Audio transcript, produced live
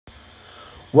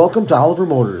Welcome to Oliver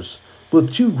Motors, with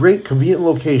two great convenient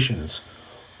locations.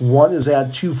 One is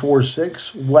at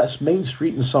 246 West Main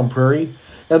Street in Sun Prairie,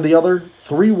 and the other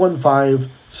 315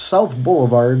 South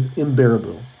Boulevard in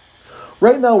Baraboo.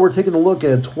 Right now we're taking a look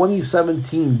at a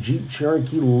 2017 Jeep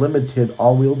Cherokee Limited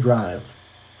all-wheel drive.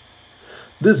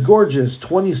 This gorgeous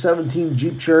 2017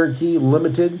 Jeep Cherokee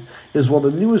Limited is one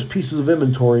of the newest pieces of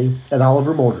inventory at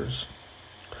Oliver Motors.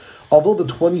 Although the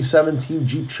 2017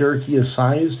 Jeep Cherokee is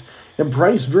sized and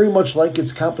priced very much like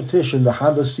its competition, the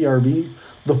Honda CR-V,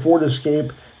 the Ford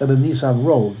Escape, and the Nissan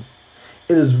Rogue,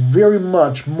 it is very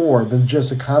much more than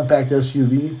just a compact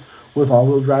SUV with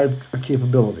all-wheel drive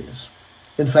capabilities.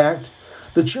 In fact,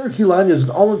 the Cherokee line is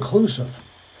all-inclusive.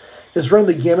 It's running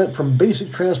the gamut from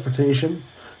basic transportation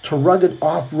to rugged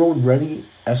off-road ready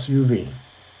SUV.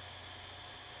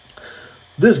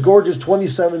 This gorgeous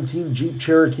 2017 Jeep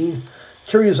Cherokee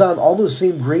carries on all the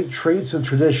same great traits and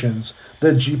traditions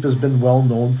that Jeep has been well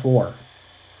known for.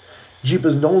 Jeep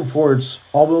is known for its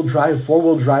all-wheel drive,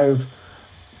 four-wheel drive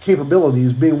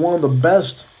capabilities, being one of the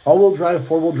best all-wheel drive,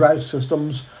 four-wheel drive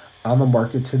systems on the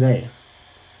market today.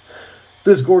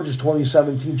 This gorgeous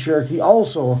 2017 Cherokee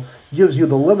also gives you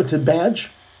the limited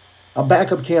badge, a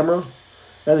backup camera,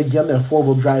 and again that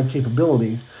four-wheel drive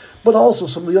capability, but also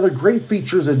some of the other great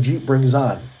features that Jeep brings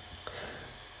on.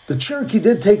 The Cherokee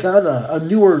did take on a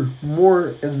newer, more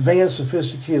advanced,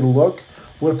 sophisticated look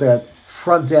with that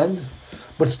front end,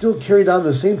 but still carried on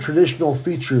the same traditional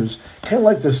features, kind of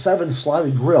like the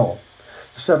 7-slotted grille.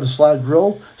 The 7-slotted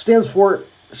grille stands for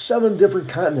 7 different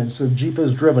continents that Jeep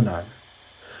has driven on.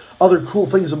 Other cool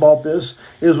things about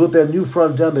this is with that new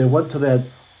front end, they went to that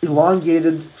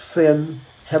elongated, thin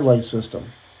headlight system.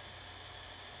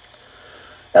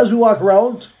 As we walk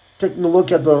around, taking a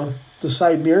look at the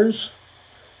side mirrors,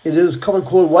 it is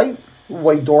color-coded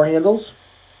white door handles.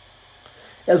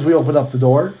 As we open up the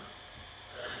door,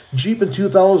 Jeep in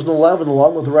 2011,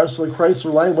 along with the rest of the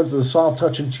Chrysler line, went to the soft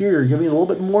touch interior, giving it a little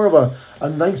bit more of a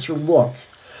nicer look.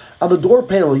 On the door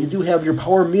panel, you do have your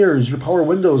power mirrors, your power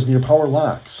windows, and your power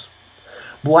locks.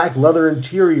 Black leather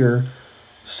interior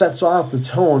sets off the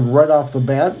tone right off the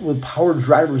bat with power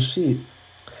driver's seat.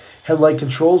 Headlight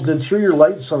controls and interior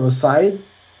lights on the side.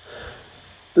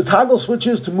 The toggle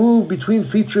switches to move between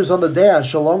features on the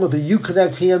dash, along with the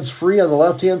Uconnect hands-free on the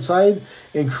left-hand side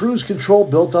and cruise control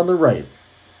built on the right.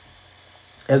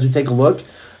 As we take a look,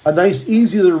 a nice,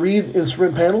 easy-to-read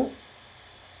instrument panel.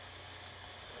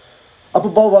 Up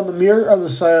above on the mirror, on the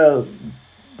side,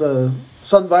 the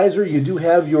sun visor, you do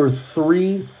have your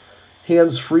 3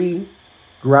 hands-free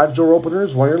garage door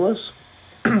openers, wireless.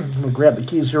 I'm going to grab the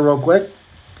keys here real quick.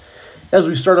 As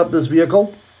we start up this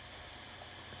vehicle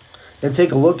and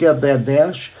take a look at that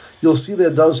dash, you'll see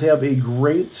that it does have a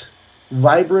great,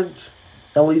 vibrant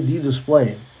LED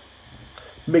display,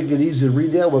 making it easy to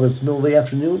read that, whether it's middle of the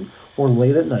afternoon or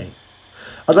late at night.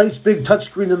 A nice big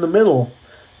touchscreen in the middle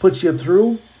puts you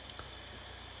through,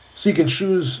 so you can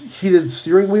choose heated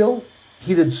steering wheel,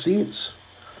 heated seats.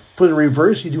 Put in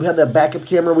reverse, you do have that backup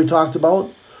camera we talked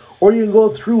about, or you can go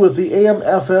through with the AM,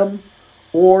 FM,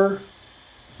 or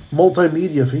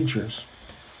multimedia features.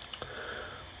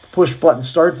 Push button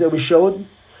start that we showed,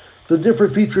 the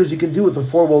different features you can do with the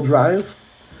four-wheel drive,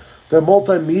 the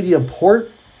multimedia port,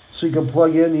 so you can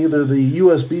plug in either the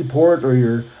USB port or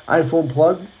your iPhone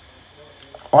plug,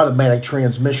 automatic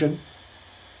transmission.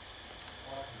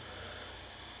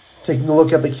 Taking a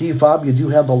look at the key fob, you do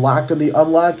have the lock and the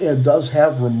unlock, and it does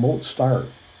have remote start.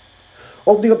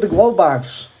 Opening up the glove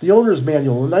box, the owner's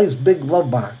manual, a nice big glove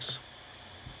box.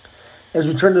 As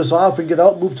we turn this off and get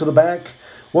out, move to the back,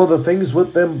 one of the things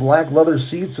with them black leather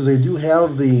seats is they do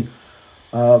have the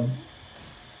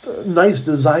nice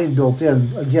design built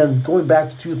in. Again, going back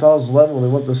to 2011 when they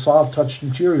went the soft touch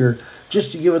interior,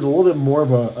 just to give it a little bit more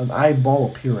of an eyeball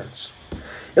appearance.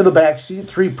 In the back seat,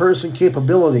 3-person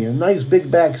capability, a nice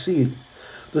big back seat.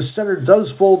 The center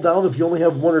does fold down if you only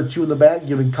have 1 or 2 in the back,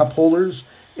 giving cup holders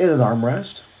and an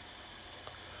armrest.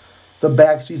 The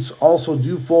back seats also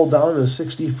do fold down in a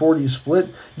 60-40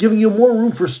 split, giving you more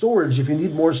room for storage if you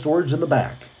need more storage in the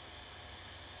back.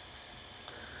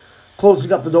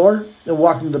 Closing up the door and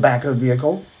walking to the back of the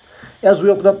vehicle. As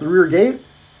we open up the rear gate,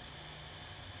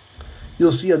 you'll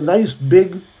see a nice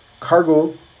big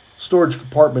cargo storage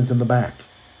compartment in the back.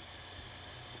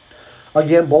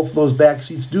 Again, both of those back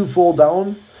seats do fold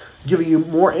down, giving you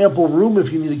more ample room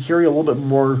if you need to carry a little bit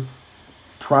more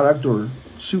product or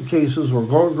suitcases or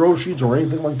groceries or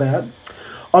anything like that.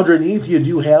 Underneath, you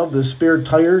do have the spare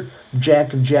tire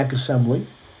jack and jack assembly.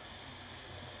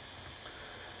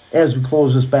 As we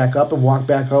close this back up and walk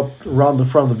back up around the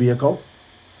front of the vehicle,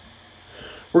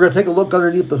 we're going to take a look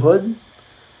underneath the hood.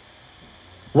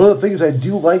 One of the things I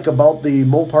do like about the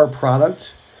Mopar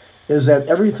product is that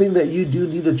everything that you do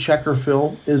need to check or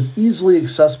fill is easily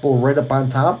accessible right up on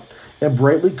top and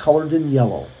brightly colored in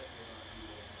yellow.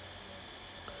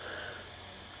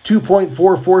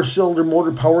 2.44 cylinder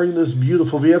motor powering this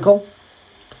beautiful vehicle.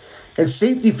 And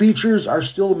safety features are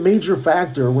still a major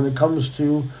factor when it comes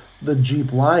to the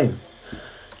Jeep line.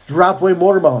 Drop-away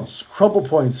motor mounts, crumple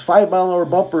points, 5-mile-an-hour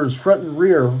bumpers, front and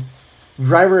rear,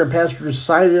 driver and passenger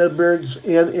side airbags,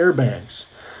 and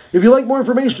airbags. If you'd like more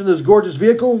information on this gorgeous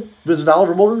vehicle, visit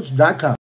OliverMotors.com.